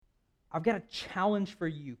I've got a challenge for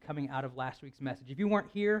you coming out of last week's message. If you weren't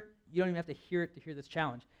here, you don't even have to hear it to hear this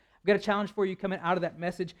challenge. I've got a challenge for you coming out of that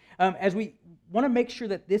message. As we want to make sure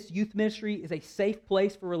that this youth ministry is a safe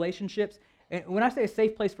place for relationships. And when I say a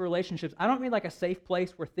safe place for relationships, I don't mean like a safe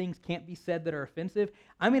place where things can't be said that are offensive.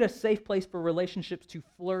 I mean a safe place for relationships to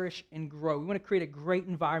flourish and grow. We want to create a great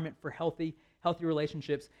environment for healthy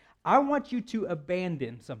relationships. I want you to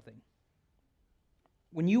abandon something.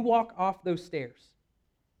 When you walk off those stairs,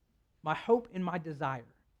 my hope and my desire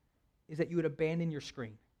is that you would abandon your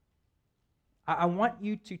screen. I want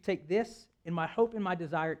you to take this, and my hope and my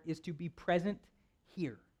desire is to be present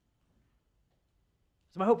here.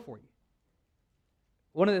 It's my hope for you.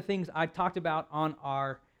 One of the things I talked about on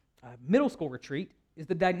our middle school retreat is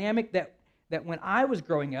the dynamic that when I was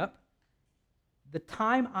growing up, the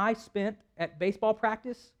time I spent at baseball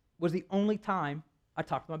practice was the only time I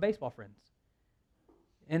talked to my baseball friends.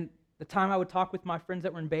 And the time I would talk with my friends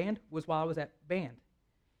that were in band was while I was at band.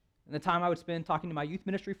 And the time I would spend talking to my youth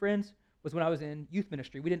ministry friends was when I was in youth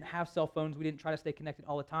ministry. We didn't have cell phones. We didn't try to stay connected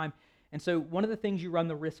all the time. And so one of the things you run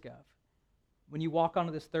the risk of when you walk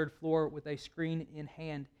onto this third floor with a screen in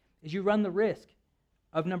hand is you run the risk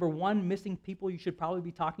of, number one, missing people you should probably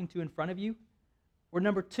be talking to in front of you, or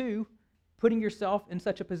number two, putting yourself in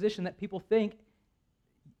such a position that people think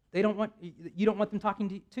you don't want them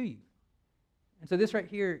talking to you. And so this right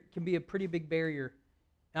here can be a pretty big barrier,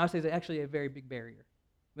 and I would say it's actually a very big barrier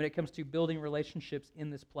when it comes to building relationships in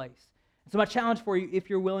this place. So my challenge for you, if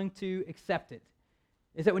you're willing to accept it,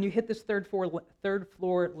 is that when you hit this third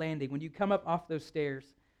floor landing, when you come up off those stairs,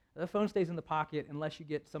 the phone stays in the pocket unless you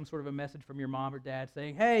get some sort of a message from your mom or dad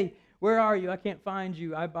saying, "Hey, where are you? I can't find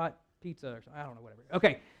you. I bought pizza," or something. I don't know, whatever.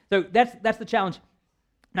 Okay, so that's the challenge.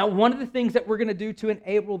 Now, one of the things that we're going to do to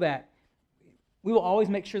enable that, we will always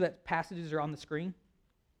make sure that passages are on the screen.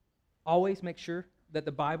 Always make sure that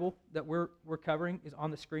the Bible that we're covering is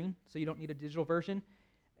on the screen, so you don't need a digital version.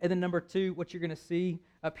 And then number two, what you're going to see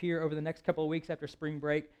up here over the next couple of weeks after spring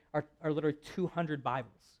break are literally 200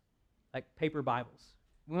 Bibles, like paper Bibles.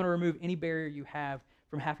 We want to remove any barrier you have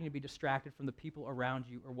from having to be distracted from the people around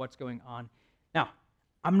you or what's going on. Now,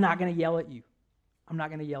 I'm not going to yell at you.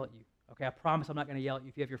 Okay, I promise I'm not going to yell at you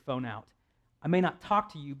if you have your phone out. I may not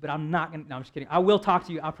talk to you, but I'm not going to, no, I'm just kidding. I will talk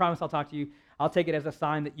to you. I promise I'll talk to you. I'll take it as a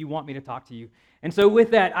sign that you want me to talk to you. And so with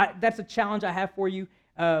that, that's a challenge I have for you.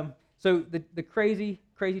 So the crazy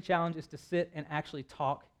challenge is to sit and actually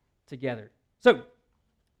talk together. So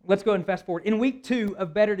let's go and fast forward. In week 2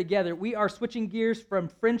 of Better Together, we are switching gears from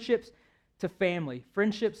friendships to family.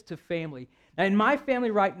 Now, in my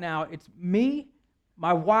family right now, it's me,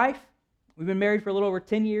 my wife. We've been married for a little over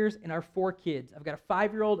 10 years, and our 4 kids. I've got a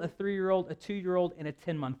 5-year-old, a 3-year-old, a 2-year-old, and a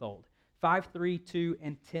 10-month-old. 5, 3, 2,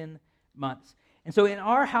 and 10 months. And so in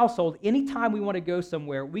our household, anytime we want to go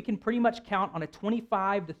somewhere, we can pretty much count on a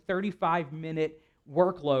 25 to 35-minute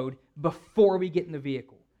workload before we get in the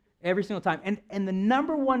vehicle. Every single time. And the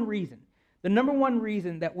number one reason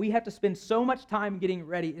that we have to spend so much time getting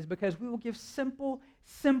ready is because we will give simple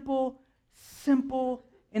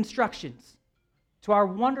instructions to our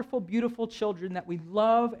wonderful, beautiful children that we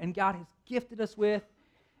love and God has gifted us with,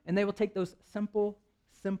 and they will take those simple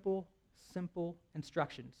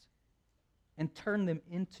instructions and turn them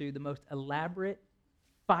into the most elaborate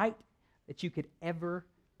fight that you could ever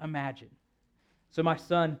imagine. So my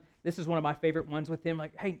son, this is one of my favorite ones with him,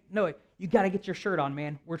 like, "Hey, Noah, you got to get your shirt on,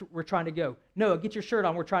 man. We're trying to go. Noah, get your shirt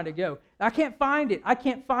on. We're trying to go. I can't find it,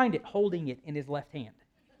 holding it in his left hand.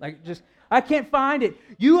 Like, just, I can't find it.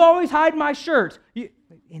 You always hide my shirts. It's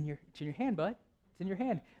in your hand, bud. It's in your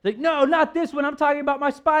hand. Like, no, not this one. I'm talking about my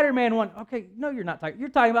Spider-Man one. Okay, no, you're not talking. You're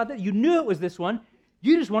talking about that. You knew it was this one.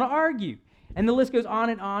 You just want to argue. And the list goes on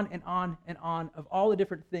and on and on and on of all the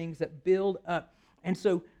different things that build up. And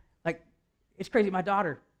so, like, it's crazy. My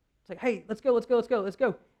daughter, it's like, "Hey, let's go.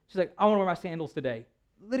 She's like, "I want to wear my sandals today."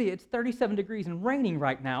 "Lydia, it's 37 degrees and raining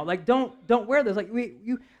right now. Like, don't wear those. Like,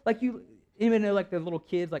 you even know, like, the little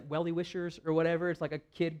kids, like Welly Wishers or whatever. It's like a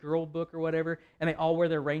kid girl book or whatever, and they all wear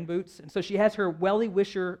their rain boots. And so she has her Welly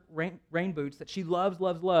Wisher rain boots that she loves.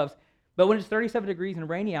 But when it's 37 degrees and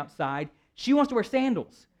rainy outside, she wants to wear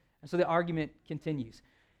sandals. And so the argument continues.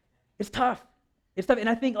 It's tough. And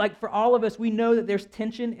I think, like, for all of us, we know that there's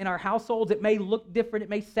tension in our households. It may look different. It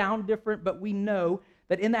may sound different, but we know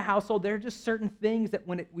that in the household, there are just certain things that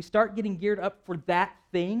when we start getting geared up for that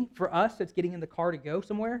thing, for us, it's getting in the car to go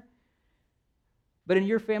somewhere. But in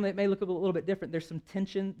your family, it may look a little bit different. There's some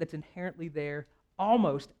tension that's inherently there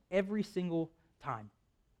almost every single time.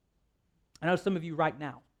 I know some of you right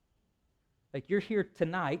now, like, you're here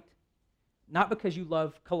tonight, not because you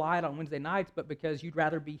love Collide on Wednesday nights, but because you'd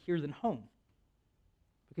rather be here than home.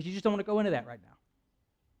 because you just don't want to go into that right now.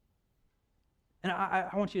 And I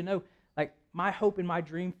want you to know, like, my hope and my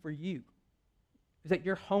dream for you is that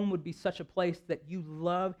your home would be such a place that you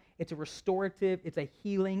love. It's a restorative, it's a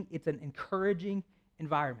healing, it's an encouraging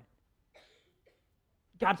environment.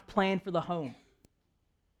 God's plan for the home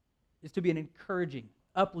is to be an encouraging,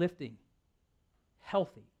 uplifting,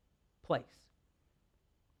 healthy place.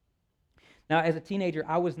 Now, as a teenager,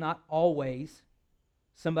 I was not always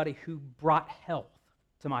somebody who brought health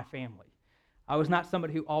to my family. I was not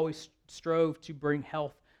somebody who always strove to bring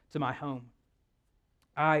health to my home.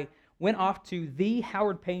 I went off to the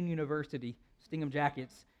Howard Payne University, Stingham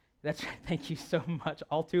Jackets. Thank you so much,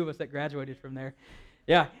 all two of us that graduated from there.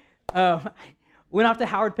 Yeah, went off to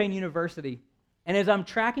Howard Payne University, and as I'm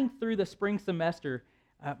tracking through the spring semester,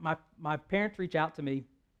 my parents reach out to me.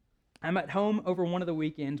 I'm at home over one of the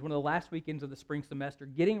weekends, one of the last weekends of the spring semester,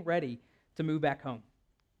 getting ready to move back home.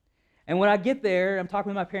 And when I get there, I'm talking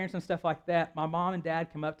with my parents and stuff like that, my mom and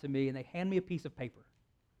dad come up to me and they hand me a piece of paper.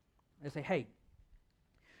 They say, hey,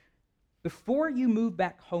 before you move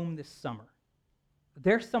back home this summer,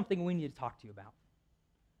 there's something we need to talk to you about.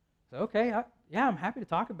 So, okay, I'm happy to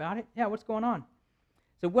talk about it. Yeah, what's going on?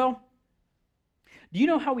 So, well, do you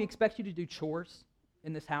know how we expect you to do chores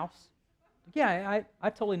in this house? Yeah, I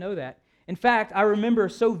totally know that. In fact, I remember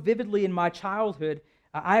so vividly in my childhood,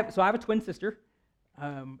 I have a twin sister.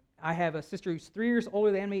 I have a sister who's 3 years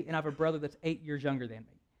older than me, and I have a brother that's 8 years younger than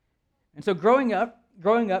me. And so growing up,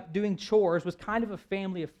 doing chores was kind of a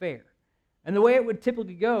family affair. And the way it would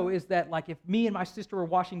typically go is that, like, if me and my sister were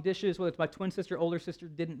washing dishes, whether it's my twin sister, older sister,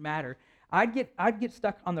 didn't matter. I'd get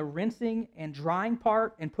stuck on the rinsing and drying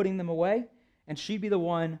part and putting them away, and she'd be the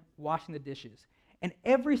one washing the dishes. And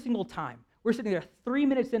every single time, we're sitting there 3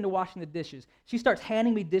 minutes into washing the dishes, she starts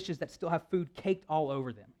handing me dishes that still have food caked all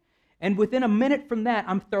over them. And within a minute from that,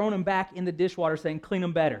 I'm throwing them back in the dishwater saying, clean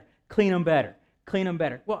them better, clean them better, clean them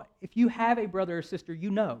better. Well, if you have a brother or sister, you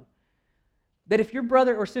know that if your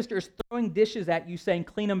brother or sister is throwing dishes at you saying,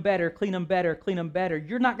 clean them better, clean them better, clean them better,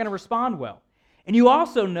 you're not going to respond well. And you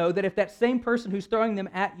also know that if that same person who's throwing them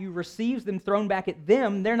at you receives them thrown back at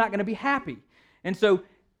them, they're not going to be happy. And so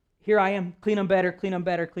here I am, clean them better, clean them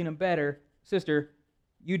better, clean them better. Sister,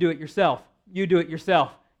 you do it yourself. You do it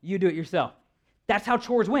yourself. You do it yourself. That's how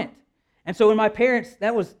chores went. And so when my parents,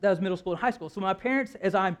 that was middle school and high school. So my parents,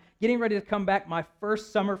 as I'm getting ready to come back my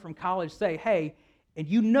first summer from college, say, hey, and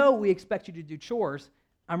you know we expect you to do chores,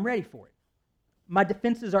 I'm ready for it. My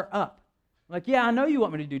defenses are up. I'm like, yeah, I know you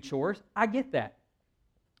want me to do chores. I get that.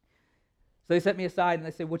 So they set me aside and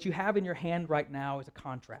they said, what you have in your hand right now is a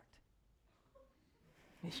contract.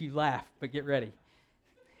 You laugh, but get ready.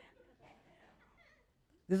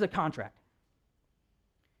 This is a contract.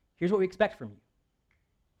 Here's what we expect from you.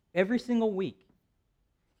 Every single week,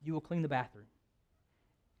 you will clean the bathroom.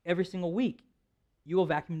 Every single week, you will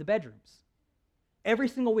vacuum the bedrooms. Every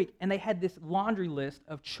single week. And they had this laundry list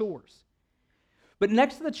of chores. But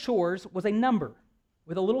next to the chores was a number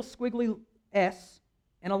with a little squiggly S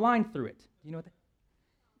and a line through it. Do you know what that?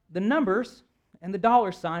 The numbers and the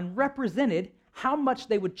dollar sign represented how much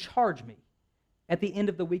they would charge me at the end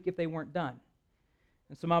of the week if they weren't done.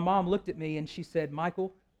 And so my mom looked at me and she said,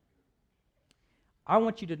 Michael, I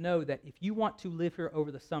want you to know that if you want to live here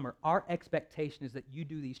over the summer, our expectation is that you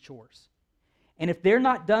do these chores. And if they're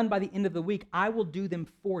not done by the end of the week, I will do them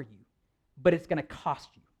for you, but it's going to cost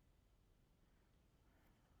you.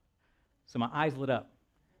 So my eyes lit up.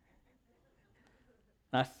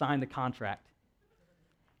 And I signed the contract,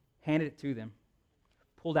 handed it to them,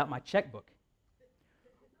 pulled out my checkbook,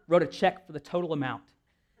 wrote a check for the total amount,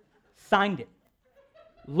 signed it,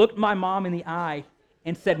 looked my mom in the eye,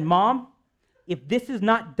 and said, Mom, if this is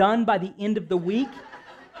not done by the end of the week,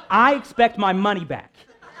 I expect my money back.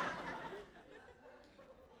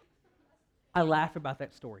 I laugh about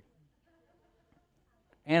that story.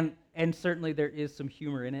 And certainly there is some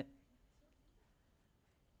humor in it.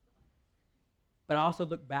 But I also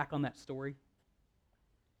look back on that story,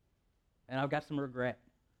 and I've got some regret.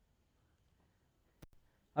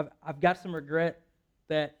 I've got some regret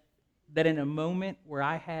that in a moment where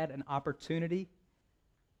I had an opportunity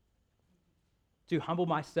to humble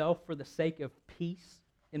myself for the sake of peace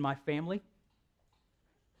in my family,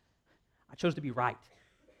 I chose to be right.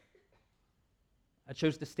 I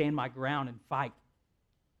chose to stand my ground and fight.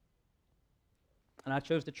 And I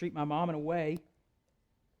chose to treat my mom in a way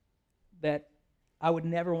that I would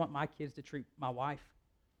never want my kids to treat my wife.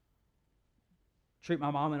 Treat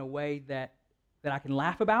my mom in a way that I can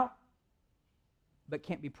laugh about, but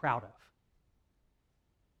can't be proud of.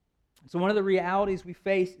 So one of the realities we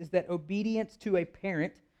face is that obedience to a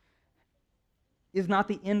parent is not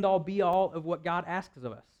the end-all, be-all of what God asks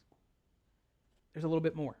of us. There's a little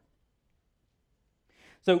bit more.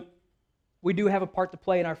 So we do have a part to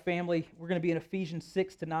play in our family. We're going to be in Ephesians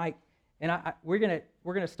 6 tonight, and we're going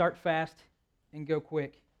to start fast and go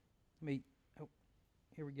quick.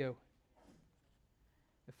 Here we go.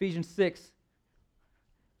 Ephesians 6.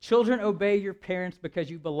 Children, obey your parents because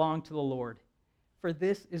you belong to the Lord, for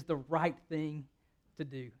this is the right thing to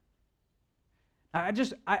do. I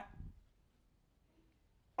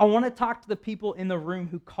want to talk to the people in the room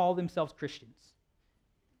who call themselves Christians.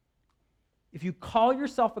 If you call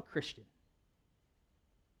yourself a Christian,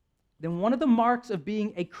 then one of the marks of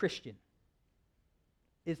being a Christian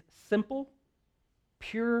is simple,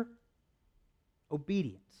 pure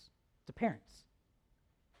obedience to parents.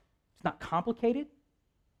 It's not complicated.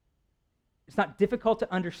 It's not difficult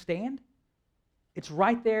to understand. It's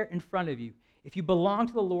right there in front of you. If you belong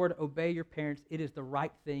to the Lord, obey your parents. It is the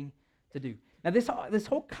right thing to do. Now, this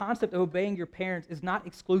whole concept of obeying your parents is not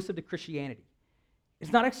exclusive to Christianity.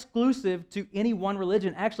 It's not exclusive to any one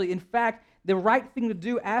religion. Actually, in fact, the right thing to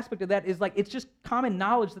do aspect of that is like it's just common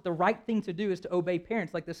knowledge that the right thing to do is to obey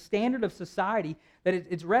parents. Like the standard of society that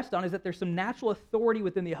it's rests on is that there's some natural authority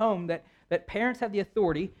within the home, that parents have the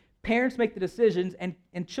authority, parents make the decisions,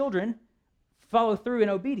 and children follow through in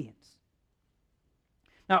obedience.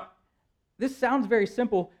 Now, this sounds very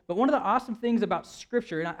simple, but one of the awesome things about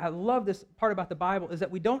Scripture, and I love this part about the Bible, is that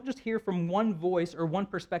we don't just hear from one voice or one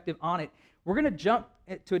perspective on it. We're going to jump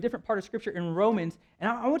to a different part of Scripture in Romans, and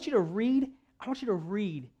I want you to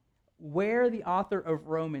read where the author of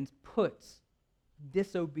Romans puts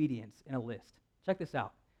disobedience in a list. Check this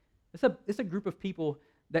out. It's a group of people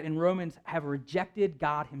that in Romans have rejected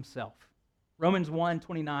God himself. Romans 1,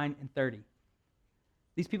 29 and 30.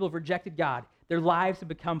 These people have rejected God. Their lives have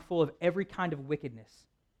become full of every kind of wickedness.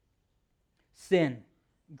 Sin,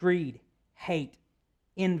 greed, hate,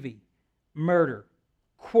 envy, murder,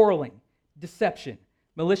 quarreling, deception,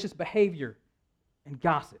 malicious behavior, and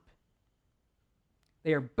gossip.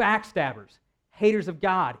 They are backstabbers, haters of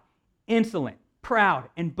God, insolent, proud,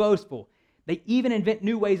 and boastful. They even invent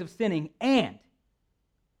new ways of sinning, and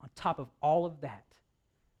on top of all of that,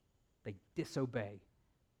 they disobey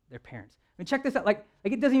their parents. I mean, check this out. Like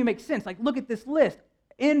it doesn't even make sense. Like, look at this list.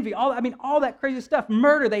 Envy, all that crazy stuff.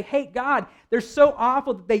 Murder, they hate God. They're so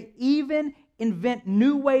awful that they even invent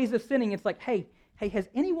new ways of sinning. It's like, hey, has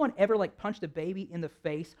anyone ever punched a baby in the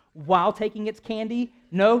face while taking its candy?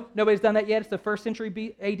 No? Nobody's done that yet? It's the 1st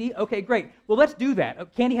century AD? Okay, great. Well, let's do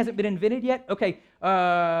that. Candy hasn't been invented yet? Okay,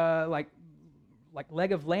 like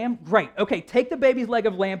leg of lamb? Great. Okay, take the baby's leg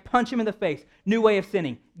of lamb, punch him in the face. New way of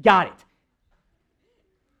sinning. Got it.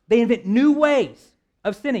 They invent new ways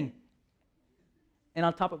of sinning. And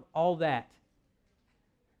on top of all that,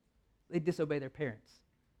 they disobey their parents.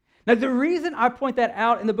 Now, the reason I point that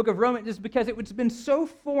out in the book of Romans is because it's been so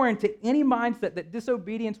foreign to any mindset that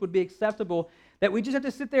disobedience would be acceptable that we just have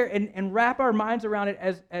to sit there and wrap our minds around it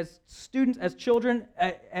as students, as children,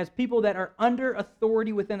 as people that are under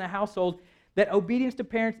authority within the household, that obedience to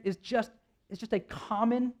parents is just a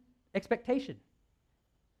common expectation.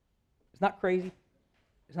 It's not crazy.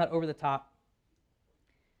 It's not over the top.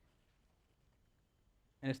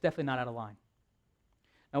 And it's definitely not out of line.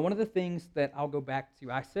 Now, one of the things that I'll go back to,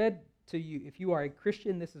 I said to you, if you are a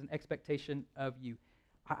Christian, this is an expectation of you.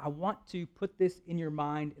 I want to put this in your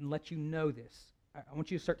mind and let you know this. I want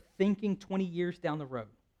you to start thinking 20 years down the road.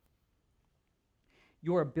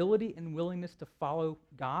 Your ability and willingness to follow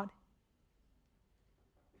God,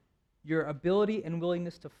 your ability and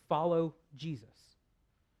willingness to follow Jesus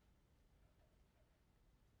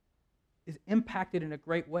is impacted in a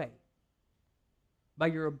great way by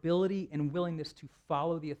your ability and willingness to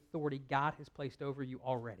follow the authority God has placed over you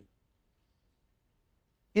already.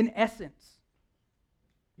 In essence,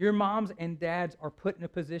 your moms and dads are put in a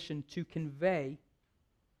position to convey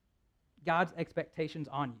God's expectations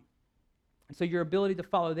on you. And so your ability to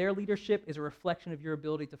follow their leadership is a reflection of your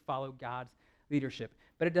ability to follow God's leadership.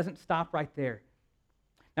 But it doesn't stop right there.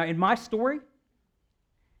 Now, in my story,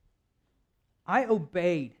 I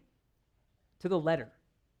obeyed to the letter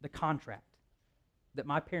the contract that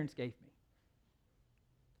my parents gave me.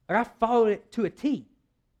 I followed it to a T.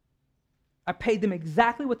 I paid them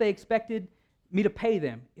exactly what they expected me to pay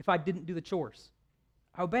them if I didn't do the chores.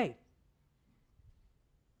 I obeyed.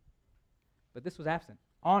 But this was absent.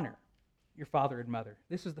 Honor your father and mother.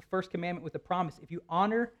 This is the first commandment with a promise. If you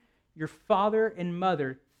honor your father and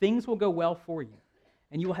mother, things will go well for you,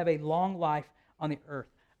 and you will have a long life on the earth.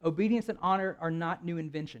 Obedience and honor are not new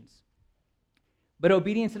inventions. But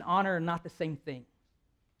obedience and honor are not the same thing.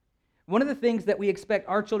 One of the things that we expect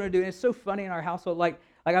our children to do, and it's so funny in our household, like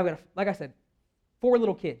I said, 4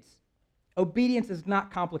 little kids. Obedience is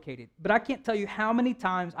not complicated. But I can't tell you how many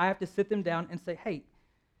times I have to sit them down and say, hey,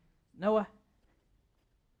 Noah,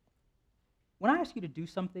 when I ask you to do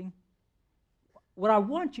something, what I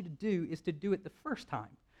want you to do is to do it the first time.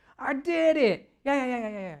 I did it.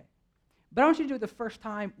 Yeah. But I want you to do it the first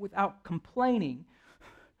time without complaining.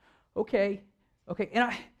 Okay.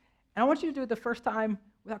 And I want you to do it the first time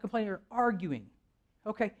without complaining or arguing.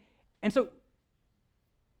 Okay. And so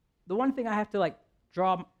the one thing I have to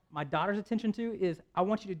draw my daughter's attention to is I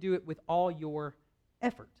want you to do it with all your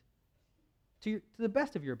effort, to the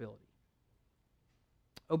best of your ability.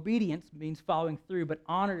 Obedience means following through, but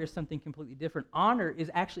honor is something completely different. Honor is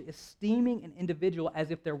actually esteeming an individual as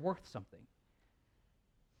if they're worth something.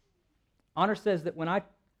 Honor says that when I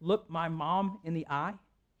look my mom in the eye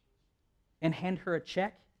and hand her a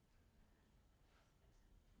check,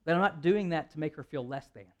 that I'm not doing that to make her feel less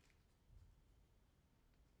than.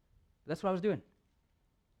 That's what I was doing.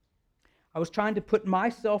 I was trying to put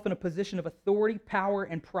myself in a position of authority, power,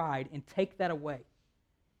 and pride and take that away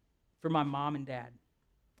from my mom and dad.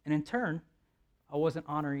 And in turn, I wasn't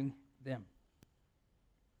honoring them.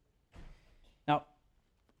 Now,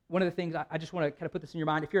 one of the things I just want to kind of put this in your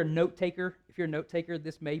mind. If you're a note taker,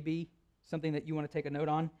 this may be something that you want to take a note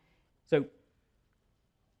on. So,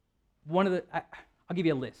 I'll give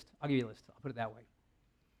you a list. I'll put it that way.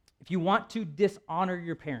 If you want to dishonor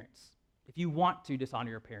your parents,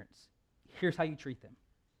 here's how you treat them.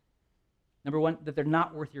 Number one, that they're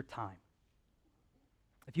not worth your time.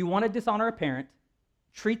 If you want to dishonor a parent,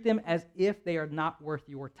 treat them as if they are not worth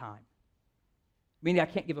your time. Meaning I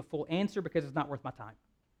can't give a full answer because it's not worth my time.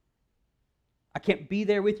 I can't be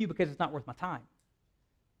there with you because it's not worth my time.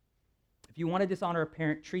 If you want to dishonor a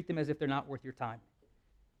parent, treat them as if they're not worth your time.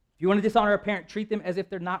 If you want to dishonor a parent, treat them as if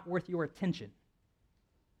they're not worth your attention.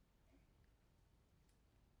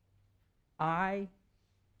 I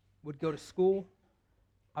would go to school,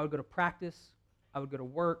 I would go to practice, I would go to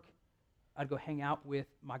work, I'd go hang out with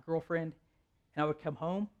my girlfriend, and I would come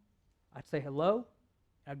home, I'd say hello,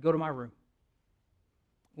 and I'd go to my room.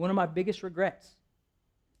 One of my biggest regrets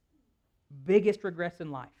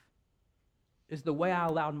in life is the way I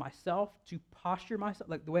allowed myself to posture myself,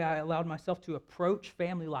 the way I allowed myself to approach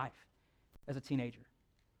family life as a teenager.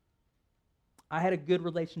 I had a good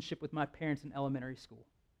relationship with my parents in elementary school.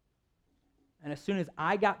 And as soon as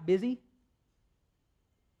I got busy,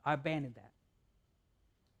 I abandoned that.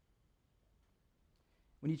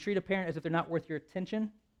 When you treat a parent as if they're not worth your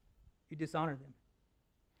attention, you dishonor them.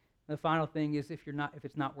 And the final thing is if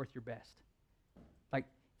it's not worth your best.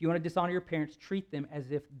 If you want to dishonor your parents, treat them as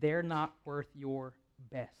if they're not worth your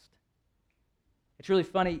best. It's really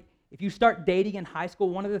funny. If you start dating in high school,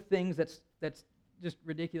 one of the things that's just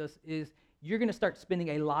ridiculous is you're going to start spending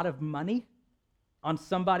a lot of money on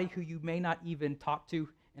somebody who you may not even talk to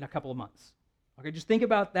in a couple of months. Okay, just think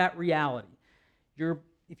about that reality.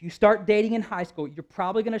 If you start dating in high school, you're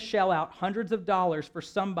probably going to shell out hundreds of dollars for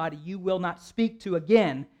somebody you will not speak to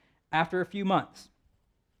again after a few months.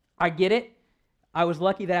 I get it. I was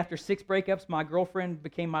lucky that after 6 breakups, my girlfriend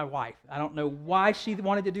became my wife. I don't know why she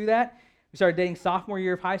wanted to do that. We started dating sophomore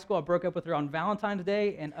year of high school. I broke up with her on Valentine's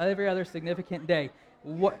Day and every other significant day.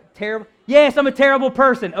 What terrible? Yes, I'm a terrible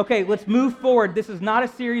person. Okay, let's move forward. This is not a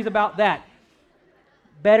series about that.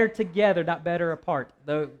 Better together, not better apart.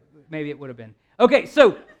 Though maybe it would have been. Okay,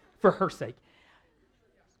 so for her sake,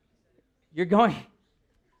 you're going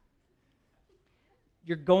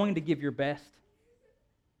to give your best.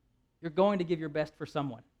 You're going to give your best for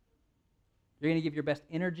someone. You're going to give your best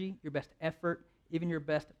energy, your best effort, even your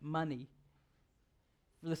best money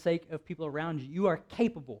for the sake of people around you. You are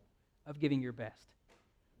capable of giving your best.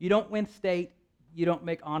 You don't win state, you don't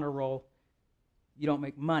make honor roll, you don't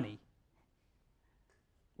make money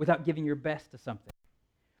without giving your best to something.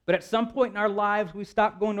 But at some point in our lives, we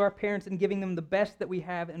stop going to our parents and giving them the best that we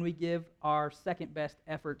have, and we give our second best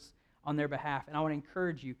efforts on their behalf. And I want to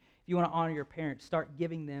encourage you, if you want to honor your parents, start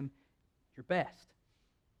giving them your best.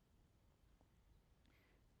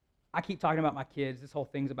 I keep talking about my kids. This whole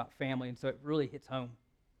thing's about family, and so it really hits home.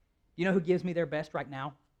 You know who gives me their best right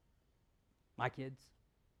now? My kids.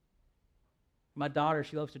 My daughter,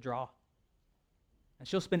 she loves to draw. And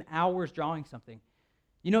she'll spend hours drawing something.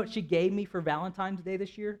 You know what she gave me for Valentine's Day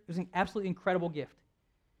this year? It was an absolutely incredible gift.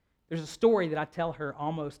 There's a story that I tell her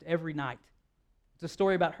almost every night. It's a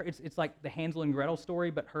story about her. It's like the Hansel and Gretel story,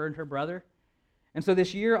 but her and her brother. And so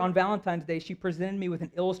this year on Valentine's Day, she presented me with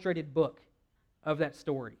an illustrated book of that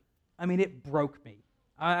story. I mean, it broke me.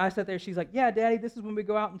 I sat there, she's like, yeah, Daddy, this is when we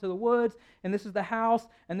go out into the woods, and this is the house,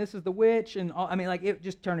 and this is the witch, and all, it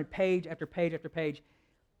just turned page after page after page.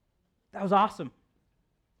 That was awesome.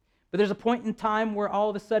 But there's a point in time where all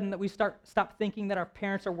of a sudden that we stop thinking that our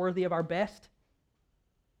parents are worthy of our best.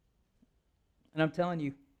 And I'm telling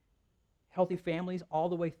you, healthy families all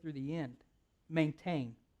the way through the end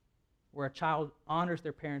maintain where a child honors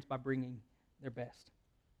their parents by bringing their best.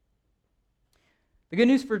 The good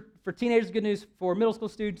news for teenagers, the good news for middle school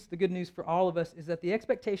students, the good news for all of us is that the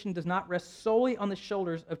expectation does not rest solely on the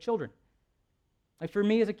shoulders of children. Like for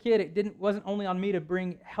me as a kid, it wasn't only on me to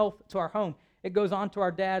bring health to our home. It goes on to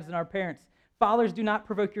our dads and our parents. Fathers, do not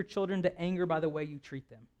provoke your children to anger by the way you treat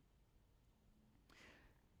them.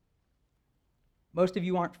 Most of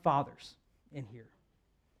you aren't fathers in here.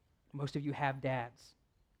 Most of you have dads.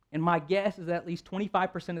 And my guess is that at least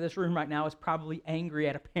 25% of this room right now is probably angry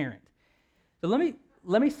at a parent. So let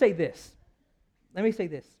me say this. Let me say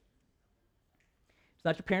this. It's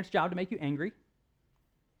not your parents' job to make you angry,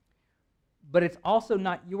 but it's also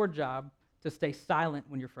not your job to stay silent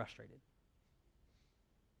when you're frustrated.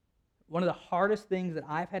 One of the hardest things that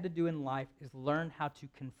I've had to do in life is learn how to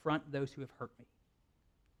confront those who have hurt me.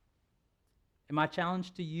 And my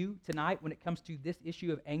challenge to you tonight when it comes to this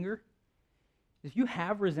issue of anger, if you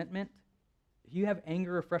have resentment, if you have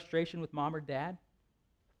anger or frustration with mom or dad,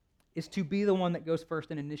 is to be the one that goes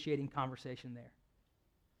first in initiating conversation there.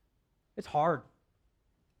 It's hard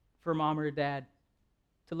for a mom or a dad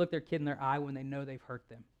to look their kid in their eye when they know they've hurt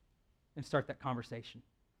them and start that conversation.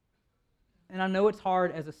 And I know it's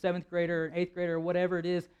hard as a 7th grader, an 8th grader, or whatever it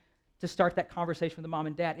is, to start that conversation with the mom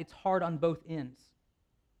and dad. It's hard on both ends.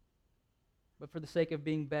 But for the sake of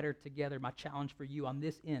being better together, my challenge for you on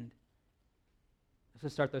this end is to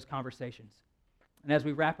start those conversations. And as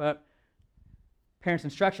we wrap up, parents'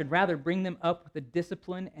 instruction, rather bring them up with the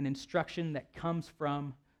discipline and instruction that comes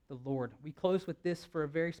from the Lord. We close with this for a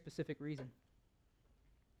very specific reason.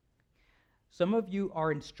 Some of you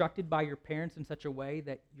are instructed by your parents in such a way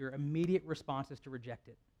that your immediate response is to reject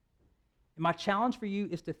it. And my challenge for you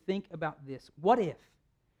is to think about this. What if?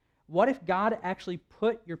 What if God actually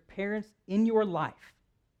put your parents in your life?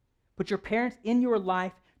 Put your parents in your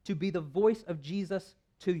life to be the voice of Jesus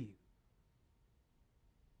to you?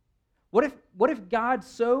 What if God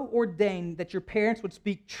so ordained that your parents would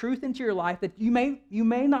speak truth into your life that you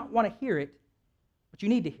may not want to hear it, but you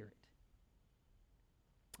need to hear it?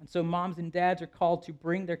 And so moms and dads are called to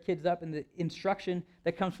bring their kids up in the instruction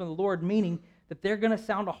that comes from the Lord, meaning that they're going to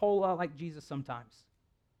sound a whole lot like Jesus sometimes.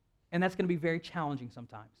 And that's going to be very challenging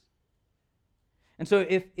sometimes. And so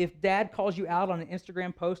if dad calls you out on an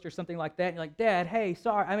Instagram post or something like that, and you're like, Dad, hey,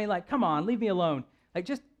 sorry. I mean, like, come on, leave me alone. Like,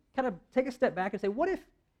 just kind of take a step back and say, what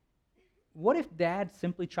if Dad's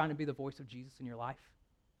simply trying to be the voice of Jesus in your life,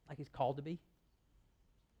 like he's called to be?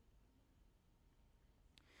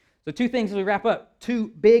 So 2 things as we wrap up. 2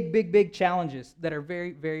 big challenges that are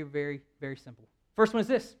very, very, very, very simple. First one is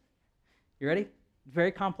this. You ready?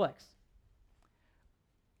 Very complex.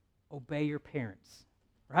 Obey your parents,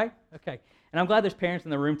 right? Okay. And I'm glad there's parents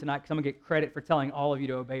in the room tonight because I'm going to get credit for telling all of you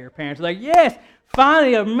to obey your parents. Like, yes,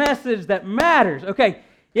 finally a message that matters. Okay,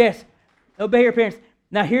 yes, obey your parents.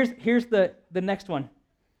 Now, here's the next one.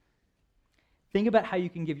 Think about how you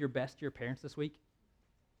can give your best to your parents this week.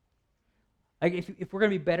 Like, if we're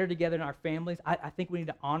going to be better together in our families, I think we need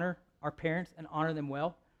to honor our parents and honor them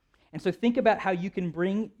well. And so think about how you can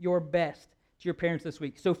bring your best to your parents this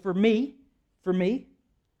week. So for me,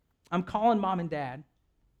 I'm calling mom and dad,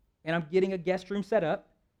 and I'm getting a guest room set up,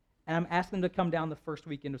 and I'm asking them to come down the first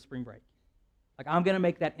weekend of spring break. Like, I'm going to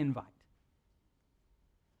make that invite.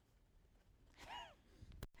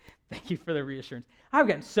 Thank you for the reassurance. I've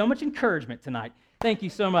gotten so much encouragement tonight. Thank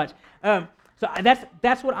you so much. So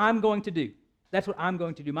that's what I'm going to do. That's what I'm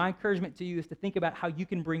going to do. My encouragement to you is to think about how you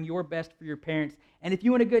can bring your best for your parents. And if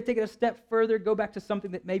you want to go take it a step further, go back to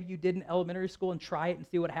something that maybe you did in elementary school and try it and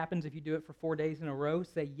see what happens if you do it for 4 days in a row.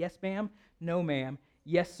 Say, yes, ma'am, no, ma'am,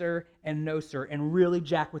 yes, sir, and no, sir, and really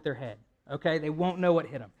jack with their head. Okay? They won't know what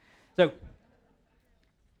hit them. So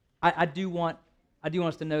I do want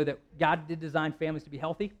us to know that God did design families to be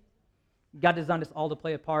healthy. God designed us all to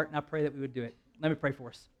play a part, and I pray that we would do it. Let me pray for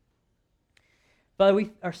us. Father,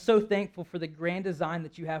 we are so thankful for the grand design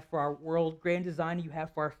that you have for our world, grand design you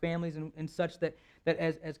have for our families, and such that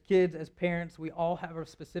as kids, as parents, we all have a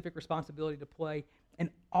specific responsibility to play, and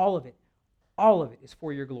all of it is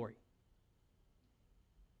for your glory.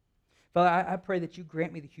 Father, I pray that you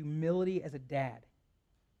grant me the humility as a dad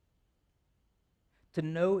to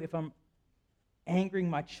know if I'm angering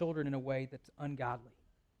my children in a way that's ungodly.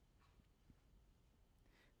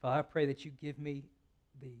 Father, I pray that you give me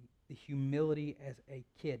the humility as a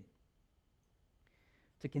kid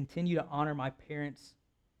to continue to honor my parents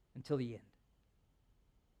until the end.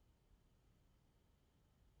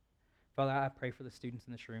 Father, I pray for the students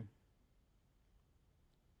in this room.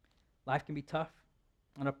 Life can be tough,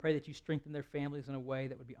 and I pray that you strengthen their families in a way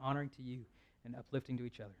that would be honoring to you and uplifting to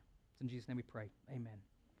each other. It's in Jesus' name we pray. Amen.